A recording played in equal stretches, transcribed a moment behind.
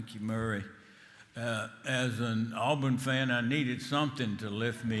Thank you, Murray. As an Auburn fan, I needed something to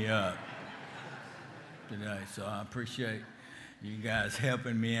lift me up today, so I appreciate you guys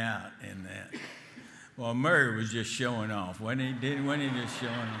helping me out in that. Well, Murray was just showing off. Wasn't he just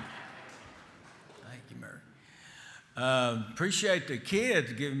showing off? Thank you, Murray. Appreciate the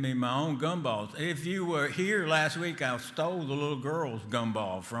kids giving me my own gumballs. If you were here last week, I stole the little girl's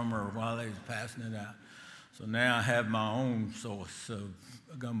gumball from her while they was passing it out. So now I have my own source of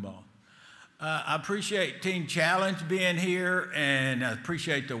gumball. I appreciate Teen Challenge being here, and I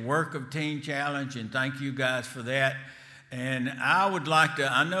appreciate the work of Teen Challenge, and thank you guys for that. And I would like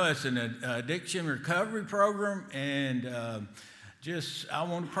to, I know it's an addiction recovery program, and I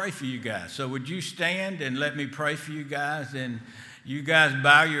want to pray for you guys. So would you stand and let me pray for you guys? And you guys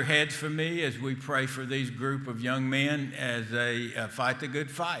bow your heads for me as we pray for these group of young men as they fight the good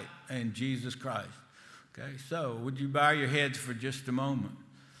fight in Jesus Christ. Okay, so would you bow your heads for just a moment?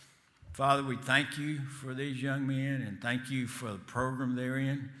 Father, we thank you for these young men and thank you for the program they're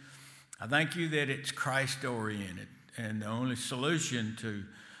in. I thank you that it's Christ-oriented, and the only solution to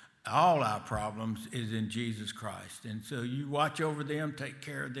all our problems is in Jesus Christ. And so you watch over them, take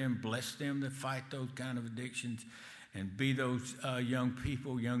care of them, bless them to fight those kind of addictions, and be those young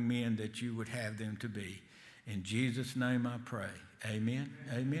people, young men that you would have them to be. In Jesus' name I pray. Amen,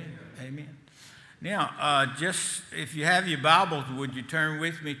 amen, amen. Now, just if you have your Bibles, would you turn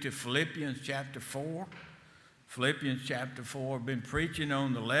with me to Philippians chapter 4? Philippians chapter 4. I've been preaching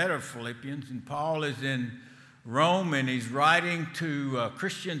on the letter of Philippians, and Paul is in Rome, and he's writing to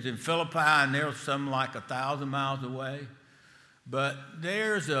Christians in Philippi, and they're something like 1,000 miles away. But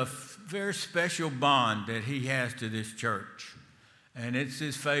there's a very special bond that he has to this church, and it's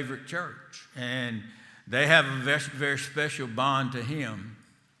his favorite church. And they have a very, very special bond to him.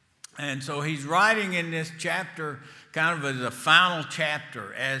 And so he's writing in this chapter kind of as a final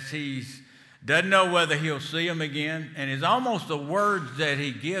chapter as he doesn't know whether he'll see them again. And it's almost the words that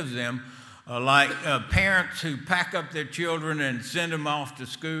he gives them like parents who pack up their children and send them off to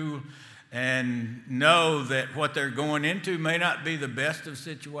school and know that what they're going into may not be the best of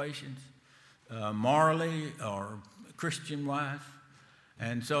situations, morally or Christian-wise.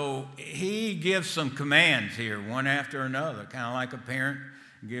 And so he gives some commands here, one after another, kind of like a parent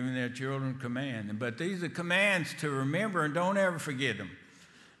giving their children command. But these are commands to remember and don't ever forget them.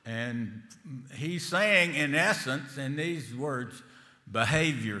 And he's saying, in essence, in these words,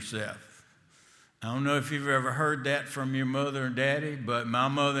 behave yourself. I don't know if you've ever heard that from your mother and daddy, but my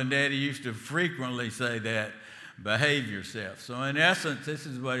mother and daddy used to frequently say that, behave yourself. So in essence, this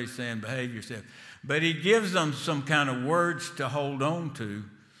is what he's saying, behave yourself. But he gives them some kind of words to hold on to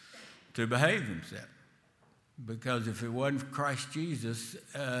behave themselves. Because if it wasn't for Christ Jesus,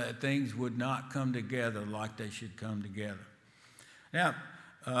 things would not come together like they should come together. Now,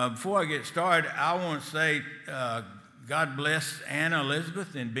 before I get started, I want to say God bless Anna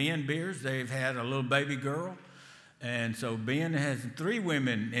Elizabeth and Ben Beers. They've had a little baby girl. And so Ben has 3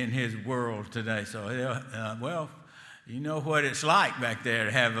 women in his world today. So, well, you know what it's like back there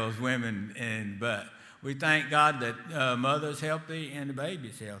to have those women. But we thank God that mother's healthy and the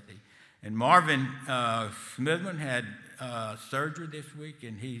baby's healthy. And Marvin Smithman had surgery this week,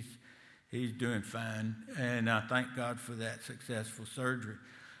 and he's doing fine. And I thank God for that successful surgery.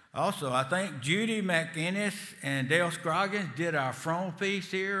 Also, I think Judy McInnes and Dale Scroggins did our frontispiece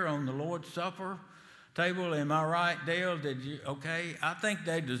here on the Lord's Supper table. Am I right, Dale? Did you? Okay. I think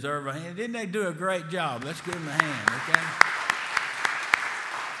they deserve a hand. Didn't they do a great job? Let's give them a hand, okay?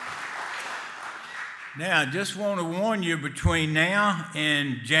 Now, I just want to warn you, between now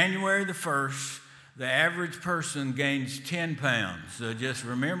and January the 1st, the average person gains 10 pounds. So just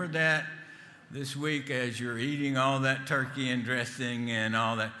remember that this week as you're eating all that turkey and dressing and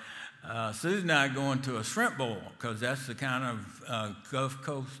all that. Susan and I are going to a shrimp boil because that's the kind of Gulf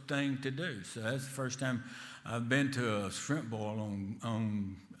Coast thing to do. So that's the first time I've been to a shrimp boil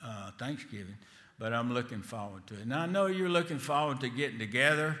on Thanksgiving, but I'm looking forward to it. Now, I know you're looking forward to getting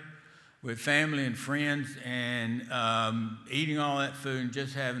together with family and friends and eating all that food and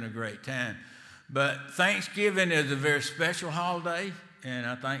just having a great time. But Thanksgiving is a very special holiday, and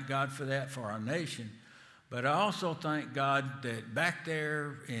I thank God for that for our nation. But I also thank God that back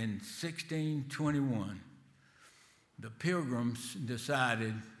there in 1621, the Pilgrims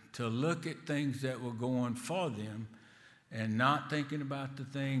decided to look at things that were going for them and not thinking about the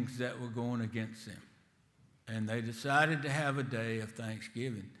things that were going against them. And they decided to have a day of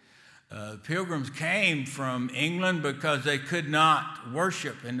Thanksgiving. Pilgrims came from England because they could not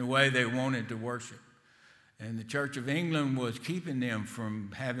worship in the way they wanted to worship. And the Church of England was keeping them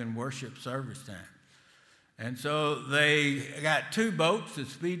from having worship service time. And so they got two boats, the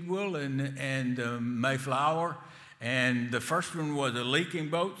Speedwell and Mayflower. And the first one was a leaking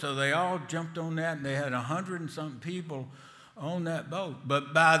boat, so they all jumped on that, and they had 100 and something people on that boat. But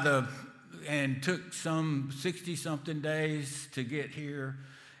and took some 60-something days to get here,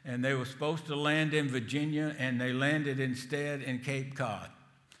 and they were supposed to land in Virginia, and they landed instead in Cape Cod.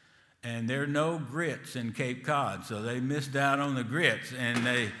 And there are no grits in Cape Cod, so they missed out on the grits,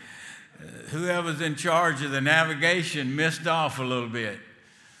 and whoever's in charge of the navigation missed off a little bit.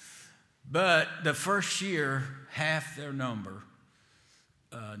 But the first year, half their number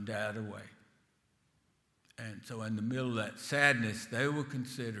died away. And so in the middle of that sadness, they were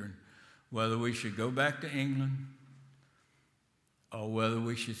considering whether we should go back to England or whether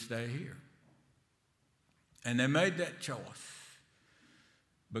we should stay here. And they made that choice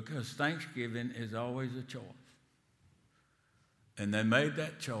because Thanksgiving is always a choice. And they made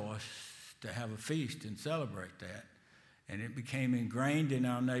that choice to have a feast and celebrate that. And it became ingrained in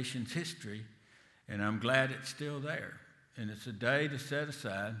our nation's history, and I'm glad it's still there. And it's a day to set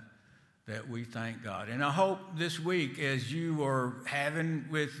aside that we thank God. And I hope this week, as you are having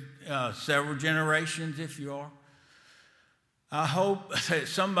with several generations, if you are, I hope that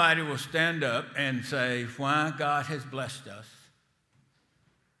somebody will stand up and say why God has blessed us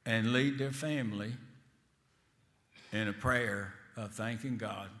and lead their family in a prayer of thanking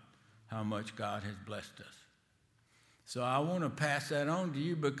God how much God has blessed us. So I want to pass that on to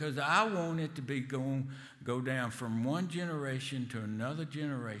you because I want it to be go down from one generation to another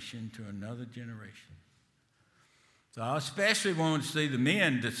generation to another generation. So I especially want to see the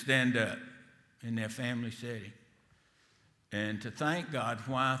men to stand up in their family setting and to thank God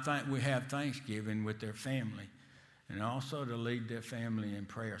why we have Thanksgiving with their family, and also to lead their family in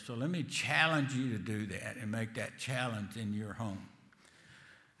prayer. So let me challenge you to do that and make that challenge in your home.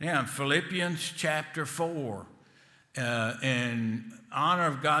 Now, in Philippians chapter 4, in honor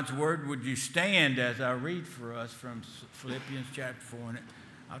of God's word, would you stand as I read for us from Philippians chapter 4? And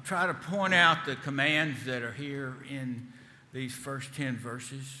I'll try to point out the commands that are here in these first 10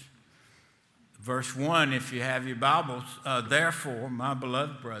 verses. Verse 1, if you have your Bibles, therefore, my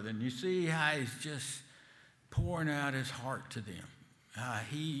beloved brethren, you see how he's just pouring out his heart to them.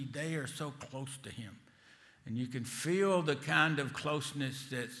 They are so close to him. And you can feel the kind of closeness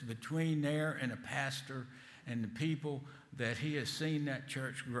that's between there and a pastor and the people that he has seen that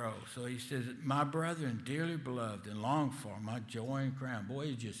church grow. So he says, my brethren, dearly beloved and longed for, my joy and crown. Boy,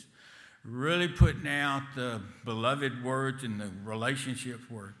 he's just really putting out the beloved words and the relationship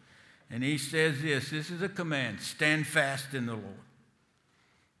word. And he says this is a command, stand fast in the Lord.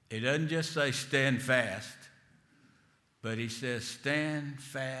 It doesn't just say stand fast, but he says stand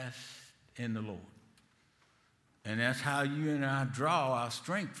fast in the Lord. And that's how you and I draw our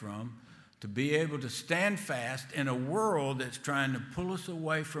strength from, to be able to stand fast in a world that's trying to pull us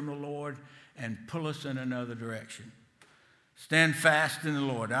away from the Lord and pull us in another direction. Stand fast in the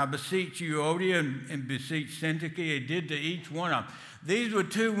Lord. I beseech you, Euodia, and beseech Syntyche. He did to each one of them. These were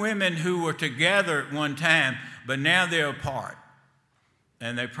two women who were together at one time, but now they're apart.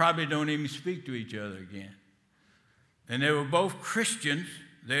 And they probably don't even speak to each other again. And they were both Christians.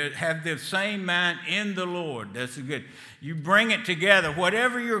 They have the same mind in the Lord. That's good. You bring it together.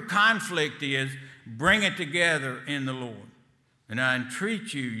 Whatever your conflict is, bring it together in the Lord. And I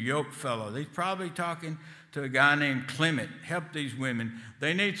entreat you, yoke fellow. He's probably talking to a guy named Clement. Help these women.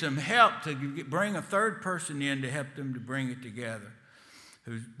 They need some help to bring a third person in to help them to bring it together.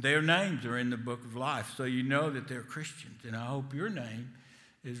 Their names are in the book of life, so you know that they're Christians. And I hope your name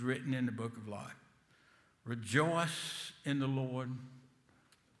is written in the book of life. Rejoice in the Lord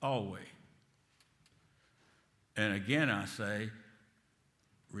always. And again I say,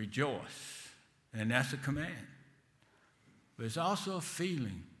 rejoice. And that's a command. But it's also a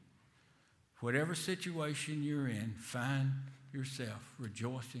feeling. Whatever situation you're in, find yourself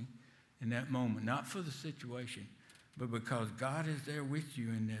rejoicing in that moment. Not for the situation, but because God is there with you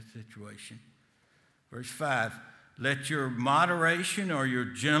in that situation. Verse 5, let your moderation or your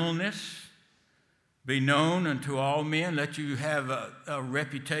gentleness be known unto all men. Let you have a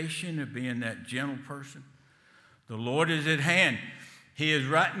reputation of being that gentle person. The Lord is at hand. He is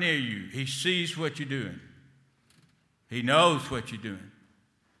right near you. He sees what you're doing. He knows what you're doing.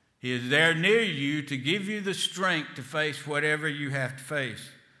 He is there near you to give you the strength to face whatever you have to face.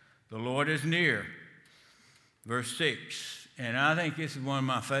 The Lord is near. Verse 6, and I think this is one of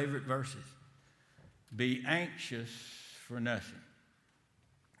my favorite verses. Be anxious for nothing.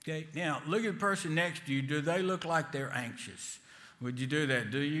 Okay, now look at the person next to you. Do they look like they're anxious? Would you do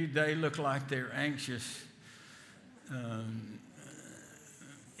that? Do they look like they're anxious?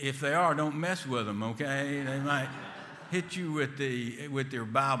 if they are, don't mess with them, okay? They might hit you with their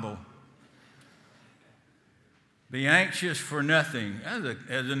Bible. Be anxious for nothing.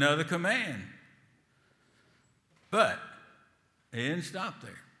 As another command. But it didn't stop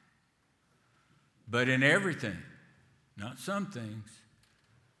there. But in everything, not some things,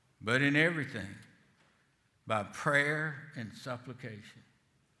 but in everything, by prayer and supplication,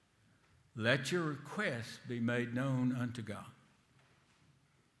 let your requests be made known unto God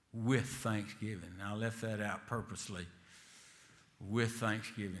with thanksgiving. I left that out purposely. With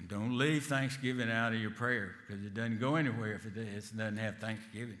thanksgiving. Don't leave thanksgiving out of your prayer, because it doesn't go anywhere if it doesn't have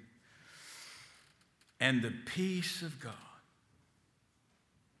thanksgiving. And the peace of God.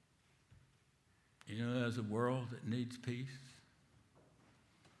 You know, there's a world that needs peace.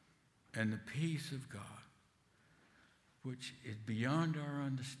 And the peace of God, which is beyond our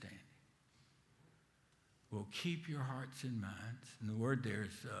understanding, will keep your hearts and minds. And the word there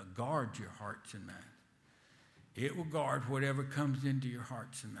is guard your hearts and minds. It will guard whatever comes into your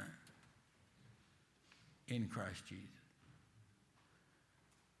hearts and minds in Christ Jesus.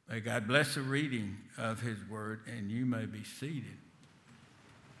 May God bless the reading of his word, and you may be seated.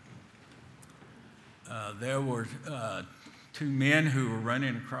 There were two men who were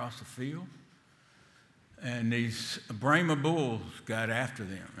running across the field, and these Brahma bulls got after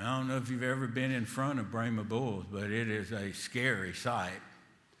them. I don't know if you've ever been in front of Brahma bulls, but it is a scary sight.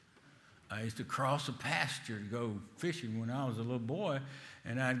 I used to cross a pasture to go fishing when I was a little boy,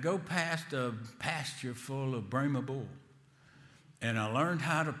 and I'd go past a pasture full of Brahma bulls. And I learned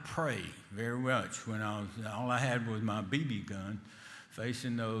how to pray very much when all I had was my BB gun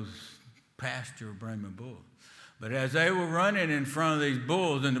facing those pasture of Brahma bulls. But as they were running in front of these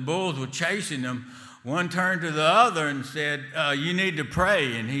bulls, and the bulls were chasing them, one turned to the other and said, you need to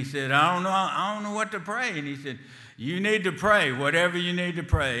pray. And he said, I don't know what to pray. And he said, you need to pray, whatever you need to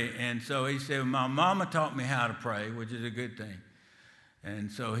pray. And so he said, my mama taught me how to pray, which is a good thing.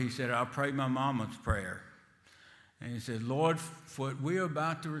 And so he said, I'll pray my mama's prayer. And he said, Lord, for what we're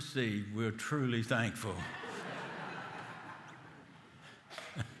about to receive, we're truly thankful.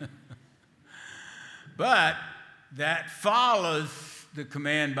 But that follows the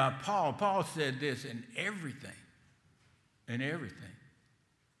command by Paul. Paul said this, in everything,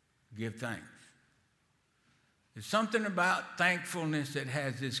 give thanks. There's something about thankfulness that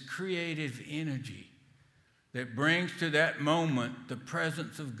has this creative energy that brings to that moment the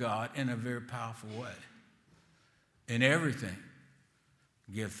presence of God in a very powerful way. In everything,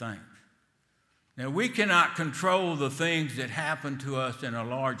 give thanks. Now, we cannot control the things that happen to us in a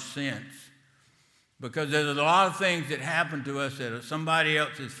large sense, because there's a lot of things that happen to us that are somebody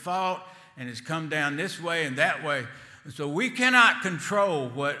else's fault, and it's come down this way and that way. So we cannot control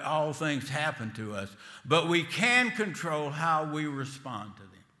what all things happen to us, but we can control how we respond to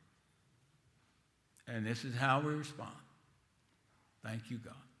them. And this is how we respond. Thank you,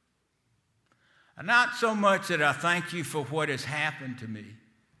 God. And not so much that I thank you for what has happened to me,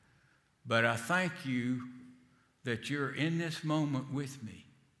 but I thank you that you're in this moment with me.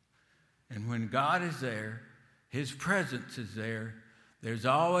 And when God is there, his presence is there, there's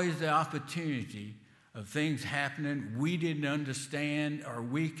always the opportunity of things happening we didn't understand, or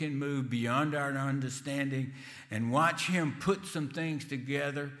we can move beyond our understanding and watch him put some things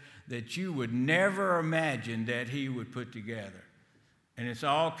together that you would never imagine that he would put together. And it's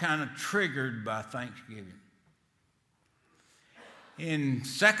all kind of triggered by thanksgiving. In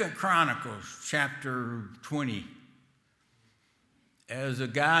 2 Chronicles chapter 20, there's a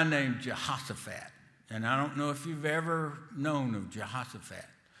guy named Jehoshaphat. And I don't know if you've ever known of Jehoshaphat.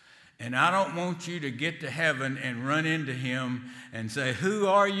 And I don't want you to get to heaven and run into him and say, who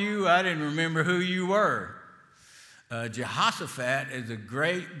are you? I didn't remember who you were. Jehoshaphat is a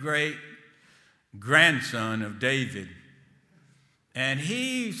great grandson of David. And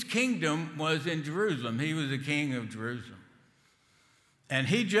his kingdom was in Jerusalem. He was the king of Jerusalem. And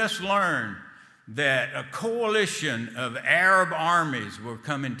he just learned that a coalition of Arab armies were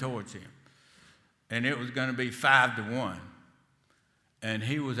coming towards him. And it was going to be 5-1. And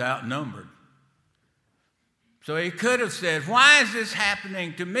he was outnumbered. So he could have said, why is this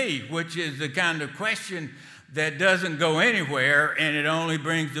happening to me? Which is the kind of question that doesn't go anywhere, and it only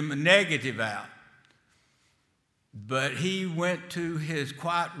brings them a negative out. But he went to his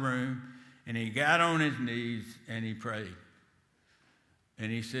quiet room, and he got on his knees, and he prayed.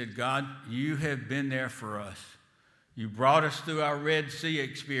 And he said, God, you have been there for us. You brought us through our Red Sea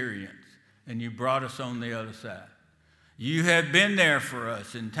experience, and you brought us on the other side. You have been there for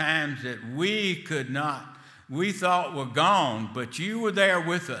us in times that we could not, we thought were gone, but you were there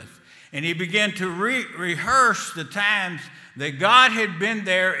with us. And he began to rehearse the times that God had been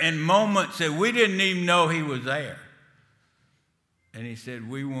there in moments that we didn't even know he was there. And he said,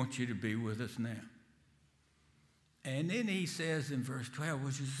 we want you to be with us now. And then he says in verse 12,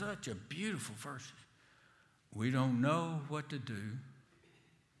 which is such a beautiful verse, we don't know what to do,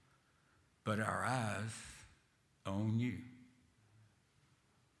 but our eyes are on you.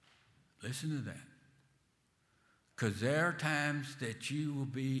 Listen to that. Because there are times that you will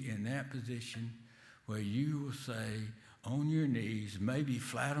be in that position where you will say, on your knees, maybe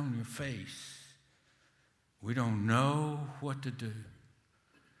flat on your face, we don't know what to do,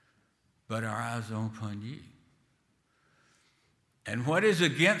 but our eyes are upon you. And what is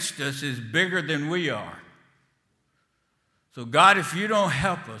against us is bigger than we are. So God, if you don't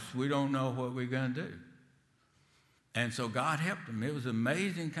help us, we don't know what we're going to do. And so God helped them. It was an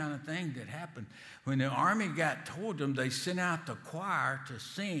amazing kind of thing that happened. When the army got toward them, they sent out the choir to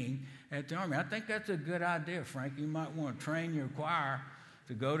sing at the army. I think that's a good idea, Frank. You might want to train your choir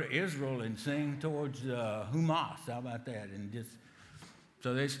to go to Israel and sing towards Hamas. How about that?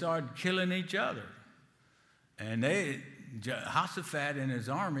 So they started killing each other. And Jehoshaphat and his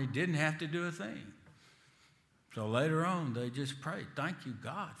army didn't have to do a thing. So later on, they just prayed, thank you,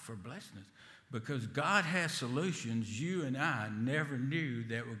 God, for blessing us. Because God has solutions you and I never knew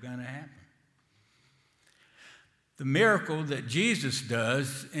that were going to happen. The miracle that Jesus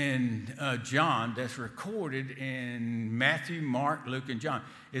does in John that's recorded in Matthew, Mark, Luke, and John,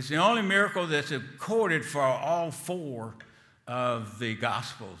 is the only miracle that's recorded for all four of the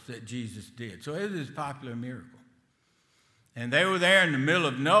Gospels that Jesus did. So it is a popular miracle. And they were there in the middle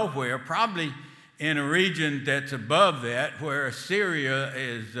of nowhere, probably in a region that's above that, where Assyria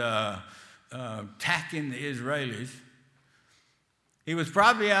is attacking the Israelis. He was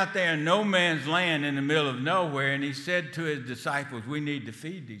probably out there in no man's land in the middle of nowhere, and he said to his disciples, we need to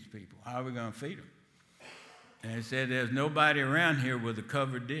feed these people. How are we going to feed them? And he said, there's nobody around here with a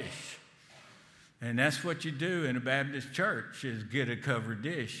covered dish. And that's what you do in a Baptist church, is get a covered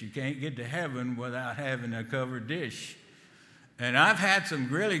dish. You can't get to heaven without having a covered dish. And I've had some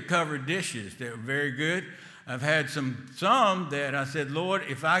really covered dishes that were very good. I've had some that I said, Lord,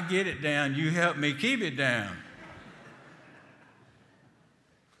 if I get it down, you help me keep it down.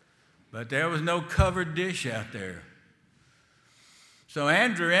 But there was no covered dish out there. So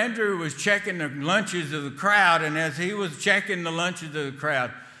Andrew was checking the lunches of the crowd, and as he was checking the lunches of the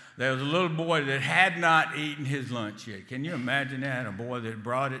crowd, there was a little boy that had not eaten his lunch yet. Can you imagine that? A boy that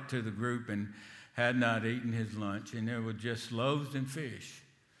brought it to the group and had not eaten his lunch, and there were just loaves and fish.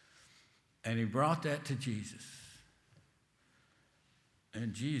 And he brought that to Jesus.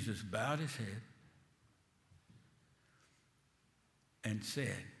 And Jesus bowed his head and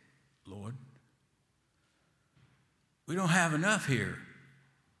said, Lord, we don't have enough here.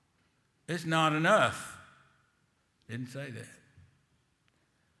 It's not enough. Didn't say that.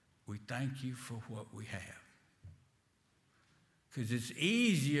 We thank you for what we have. Because it's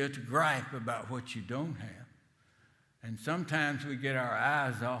easier to gripe about what you don't have. And sometimes we get our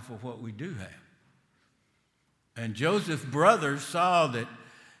eyes off of what we do have. And Joseph's brothers saw that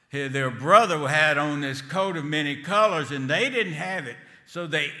their brother had on this coat of many colors, and they didn't have it. So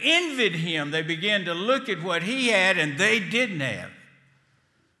they envied him. They began to look at what he had, and they didn't have.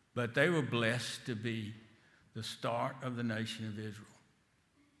 But they were blessed to be the start of the nation of Israel.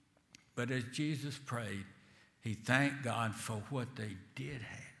 But as Jesus prayed, he thanked God for what they did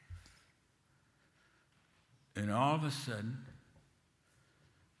have. And all of a sudden,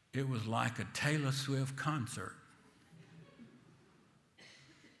 it was like a Taylor Swift concert.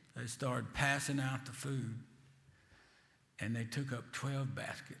 They started passing out the food, and they took up 12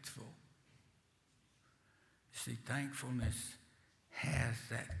 baskets full. See, thankfulness has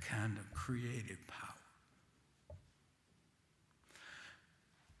that kind of creative power.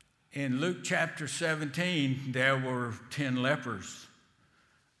 In Luke chapter 17, there were 10 lepers.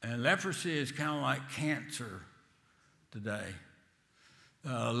 And leprosy is kind of like cancer today.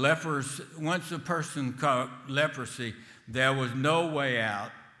 Once a person caught leprosy, there was no way out.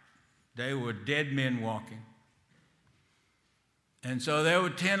 They were dead men walking. And so there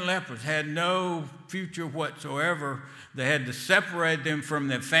were 10 lepers, had no future whatsoever. They had to separate them from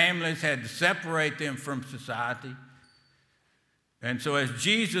their families, had to separate them from society. And so as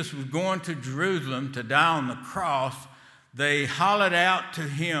Jesus was going to Jerusalem to die on the cross, they hollered out to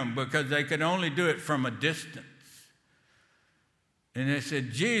him because they could only do it from a distance. And they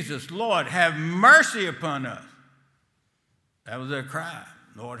said, Jesus, Lord, have mercy upon us. That was their cry,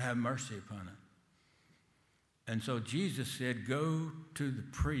 Lord, have mercy upon us. And so Jesus said, go to the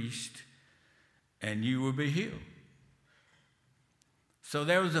priest and you will be healed. So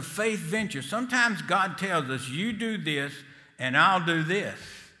there was a faith venture. Sometimes God tells us, you do this and I'll do this.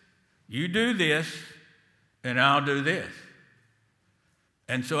 You do this and I'll do this.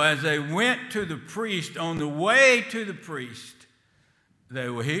 And so as they went to the priest, on the way to the priest, they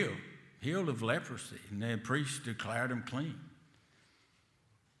were healed of leprosy. And the priest declared them clean.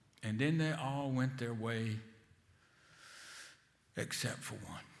 And then they all went their way except for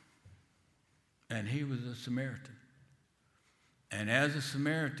one. And he was a Samaritan. And as a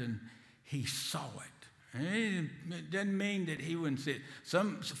Samaritan, he saw it. And it doesn't mean that he wouldn't see it.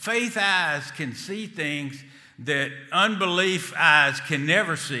 Some faith eyes can see things that unbelief eyes can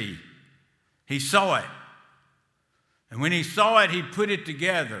never see. He saw it. And when he saw it, he put it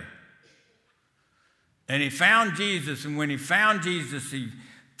together. And he found Jesus. And when he found Jesus, he,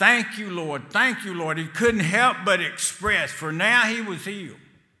 thank you, Lord. Thank you, Lord. He couldn't help but express, for now he was healed.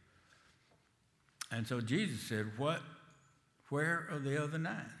 And so Jesus said, where are the other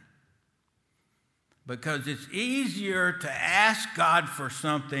 9? Because it's easier to ask God for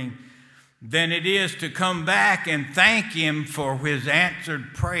something than it is to come back and thank him for his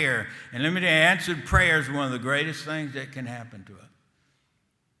answered prayer. And let me tell you, answered prayer is one of the greatest things that can happen to us.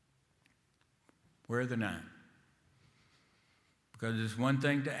 Where are the 9? Because it's one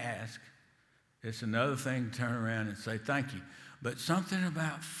thing to ask. It's another thing to turn around and say thank you. But something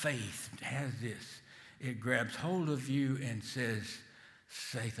about faith has this. It grabs hold of you and says,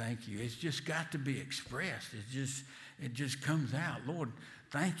 say thank you. It's just got to be expressed. It just comes out. Lord,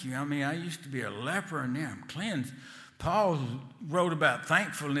 thank you. I mean, I used to be a leper and now I'm cleansed. Paul wrote about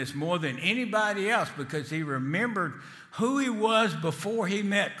thankfulness more than anybody else because he remembered who he was before he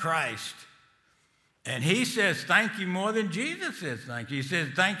met Christ. And he says thank you more than Jesus says thank you. He says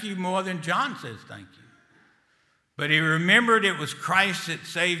thank you more than John says thank you. But he remembered it was Christ that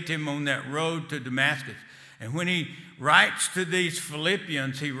saved him on that road to Damascus. And when he writes to these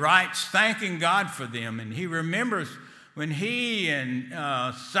Philippians, he writes thanking God for them. And he remembers when he and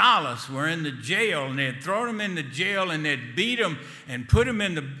Silas were in the jail, and they had thrown him in the jail, and they'd beat him and put him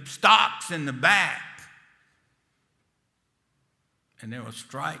in the stocks in the back. And there were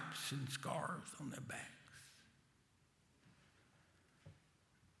stripes and scars on their backs.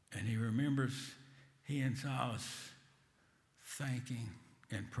 And he remembers he and Silas thanking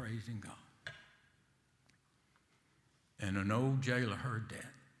and praising God. And an old jailer heard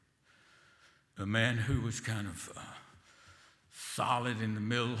that. A man who was kind of solid in the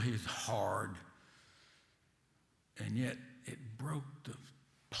middle, he's hard. And yet it broke the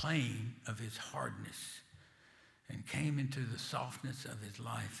plane of his hardness and came into the softness of his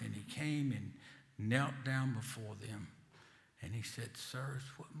life. And he came and knelt down before them. And he said, sirs,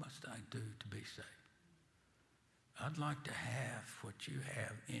 what must I do to be saved? I'd like to have what you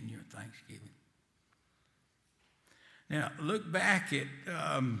have in your thanksgiving. Now, look back at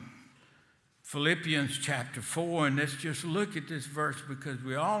Philippians chapter 4, and let's just look at this verse because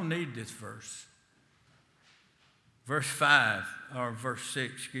we all need this verse. Verse 5, or verse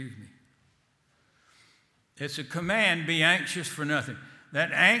 6, excuse me. It's a command, be anxious for nothing.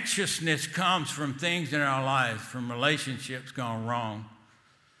 That anxiousness comes from things in our lives, from relationships gone wrong,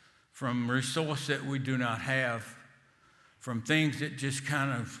 from resources that we do not have, from things that just kind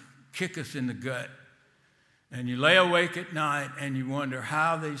of kick us in the gut. And you lay awake at night and you wonder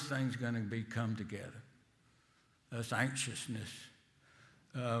how these things are going to come together. That's anxiousness.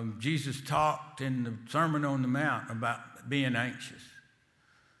 Jesus talked in the Sermon on the Mount about being anxious.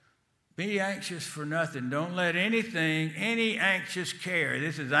 Be anxious for nothing. Don't let any anxious care.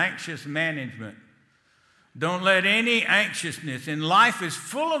 This is anxious management. Don't let any anxiousness. And life is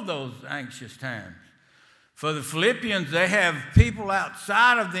full of those anxious times. For the Philippians, they have people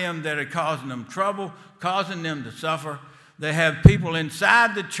outside of them that are causing them trouble, causing them to suffer. They have people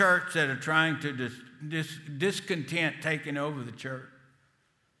inside the church that are trying to discontent taking over the church.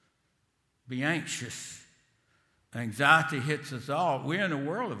 Be anxious. Anxiety hits us all. We're in a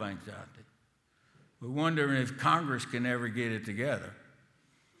world of anxiety. We're wondering if Congress can ever get it together.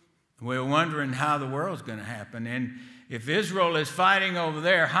 We're wondering how the world's going to happen. And if Israel is fighting over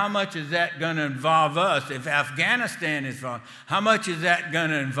there, how much is that going to involve us? If Afghanistan is fighting, how much is that going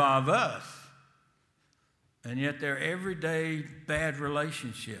to involve us? And yet they're everyday bad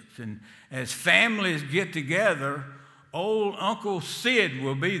relationships. And as families get together, old Uncle Sid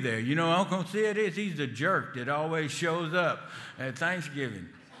will be there. You know who Uncle Sid is? He's the jerk that always shows up at Thanksgiving.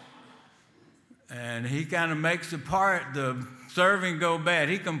 And he kind of makes the serving go bad.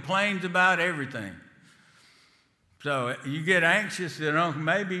 He complains about everything. So you get anxious that Uncle,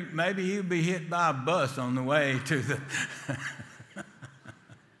 maybe he'll be hit by a bus on the way to the...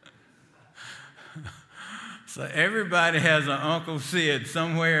 So everybody has an Uncle Sid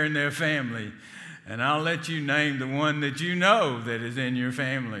somewhere in their family, and I'll let you name the one that you know that is in your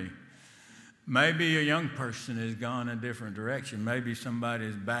family. Maybe a young person has gone a different direction. Maybe somebody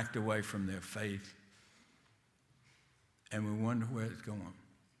has backed away from their faith, and we wonder where it's going.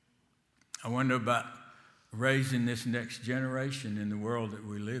 I wonder about raising this next generation in the world that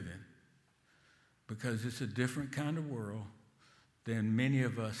we live in, because it's a different kind of world than many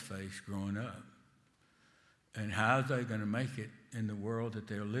of us faced growing up. And how are they going to make it in the world that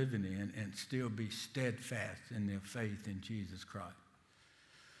they're living in and still be steadfast in their faith in Jesus Christ?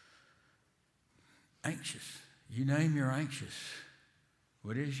 Anxious. You name your anxious.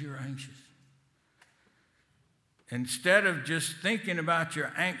 What is your anxious? Instead of just thinking about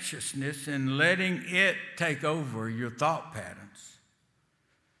your anxiousness and letting it take over your thought patterns,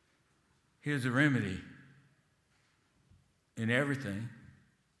 here's a remedy in everything: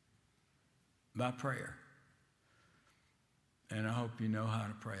 by prayer. And I hope you know how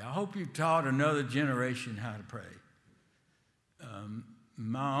to pray. I hope you've taught another generation how to pray.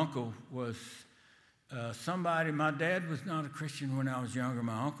 My uncle was somebody, my dad was not a Christian when I was younger.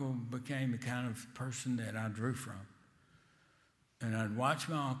 My uncle became the kind of person that I drew from. And I'd watch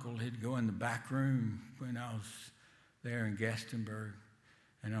my uncle. He'd go in the back room when I was there in Gastonburg.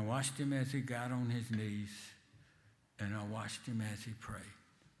 And I watched him as he got on his knees. And I watched him as he prayed.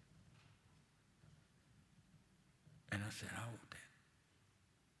 And I said, I want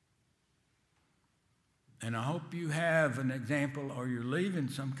that. And I hope you have an example, or you're leaving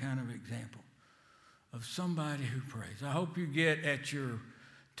some kind of example of somebody who prays. I hope you get at your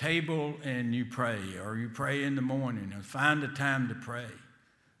table and you pray, or you pray in the morning, or find a time to pray.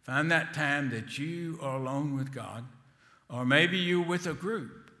 Find that time that you are alone with God, or maybe you're with a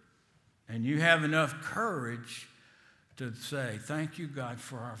group and you have enough courage to say, thank you, God,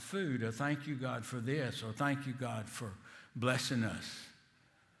 for our food, or thank you, God, for this, or thank you, God, for blessing us.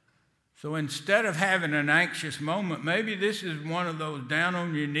 So instead of having an anxious moment, maybe this is one of those down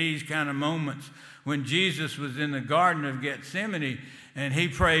on your knees kind of moments when Jesus was in the Garden of Gethsemane and he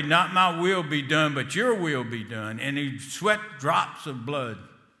prayed, not my will be done, but your will be done. And he sweat drops of blood.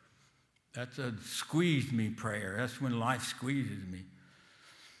 That's a squeeze me prayer. That's when life squeezes me.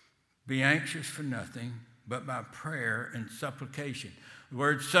 Be anxious for nothing, but by prayer and supplication. The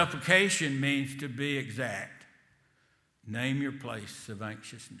word supplication means to be exact. Name your place of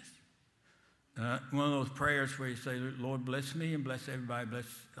anxiousness. One of those prayers where you say, Lord, bless me and bless everybody, bless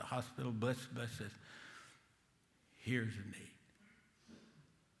the hospital, bless this. Here's a need.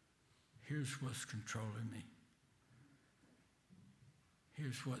 Here's what's controlling me.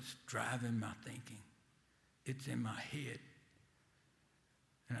 Here's what's driving my thinking. It's in my head.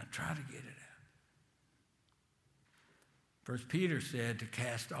 And I try to get it out. First Peter said to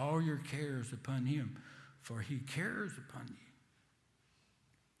cast all your cares upon him, for he cares upon you.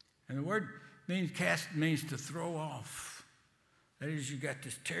 And the word cast means to throw off. That is, you got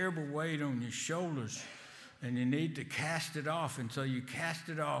this terrible weight on your shoulders and you need to cast it off. And so you cast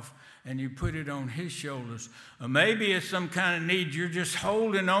it off and you put it on his shoulders. Or maybe it's some kind of need you're just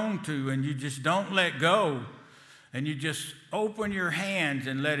holding on to and you just don't let go. And you just open your hands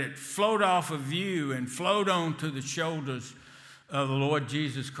and let it float off of you and float onto the shoulders of the Lord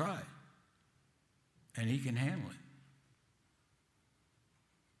Jesus Christ. And he can handle it.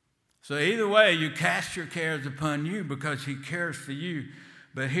 So either way, you cast your cares upon you because he cares for you.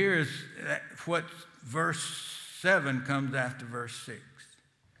 But here's what verse 7 comes after verse 6.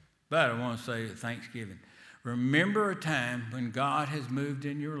 But I want to say at Thanksgiving, remember a time when God has moved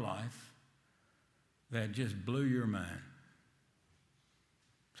in your life that just blew your mind.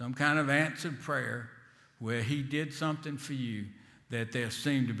 Some kind of answered prayer where he did something for you that there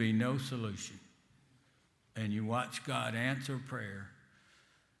seemed to be no solution. And you watch God answer prayer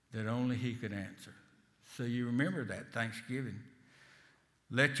that only he could answer. So you remember that Thanksgiving.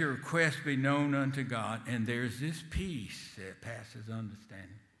 Let your request be known unto God, and there's this peace that passes understanding.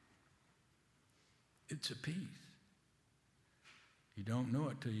 It's a peace. You don't know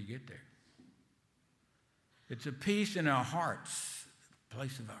it till you get there. It's a peace in our hearts, the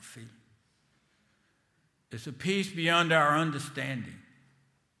place of our feeling. It's a peace beyond our understanding.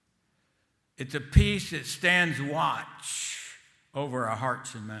 It's a peace that stands watch over our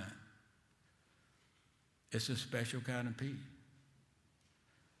hearts and minds. It's a special kind of peace.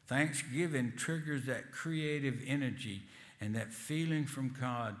 Thanksgiving triggers that creative energy and that feeling from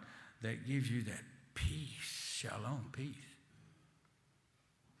God that gives you that peace, shalom, peace.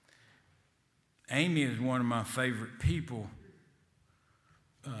 Amy is one of my favorite people.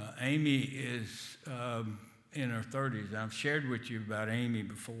 Amy is in her 30s. I've shared with you about Amy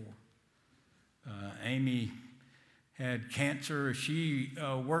before. Amy had cancer. She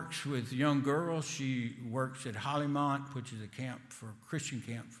works with young girls. She works at Hollymont, which is a Christian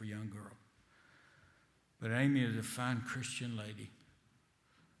camp for young girls. But Amy is a fine Christian lady,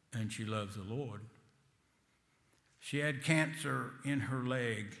 and she loves the Lord. She had cancer in her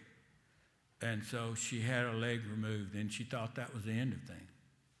leg, and so she had her leg removed, and she thought that was the end of things.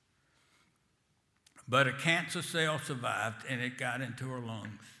 But a cancer cell survived, and it got into her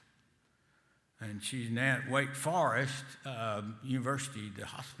lungs. And she's now at Wake Forest University, the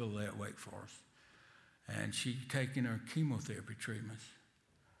hospital there at Wake Forest. And she's taking her chemotherapy treatments.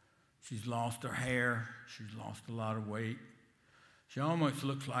 She's lost her hair. She's lost a lot of weight. She almost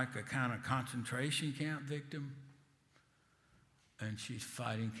looks like a kind of concentration camp victim. And she's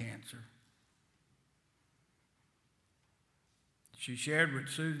fighting cancer. She shared with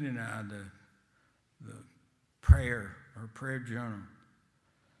Susan and I the prayer, her prayer journal.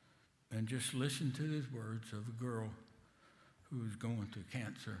 And just listen to these words of a girl who is going through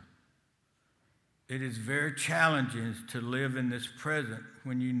cancer. It is very challenging to live in this present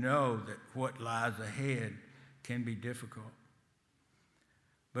when you know that what lies ahead can be difficult.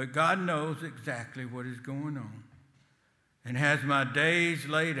 But God knows exactly what is going on and has my days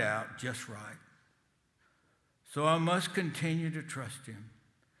laid out just right. So I must continue to trust Him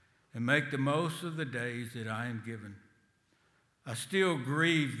and make the most of the days that I am given. I still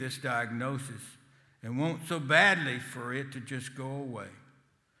grieve this diagnosis and want so badly for it to just go away.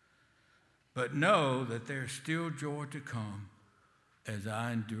 But know that there's still joy to come as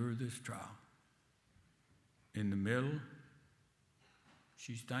I endure this trial. In the middle,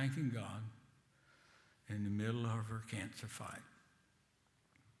 she's thanking God in the middle of her cancer fight.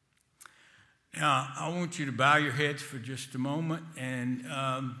 Now, I want you to bow your heads for just a moment and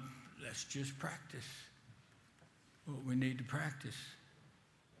let's just practice what we need to practice.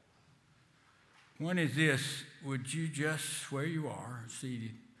 One is this: would you just, where you are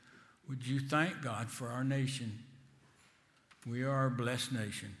seated, would you thank God for our nation? We are a blessed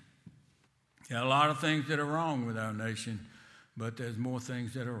nation. There are a lot of things that are wrong with our nation, but there's more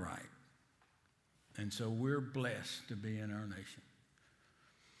things that are right. And so we're blessed to be in our nation.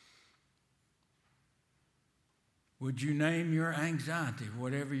 Would you name your anxiety,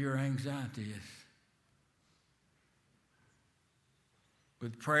 whatever your anxiety is?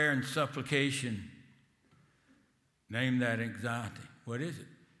 With prayer and supplication, name that anxiety. What is it?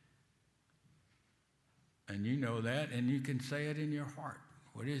 And you know that, and you can say it in your heart.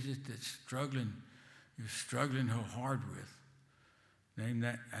 What is it that's you're struggling so hard with? Name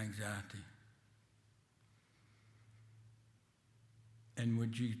that anxiety. And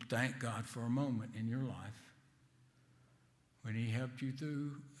would you thank God for a moment in your life when He helped you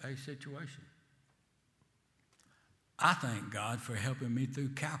through a situation? I thank God for helping me through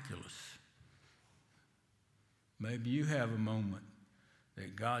calculus. Maybe you have a moment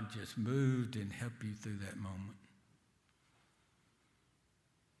that God just moved and helped you through that moment.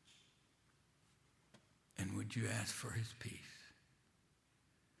 And would you ask for His peace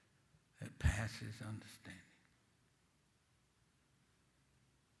that passes understanding?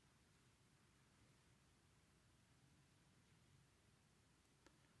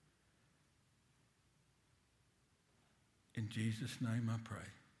 In Jesus' name I pray.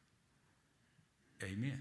 Amen.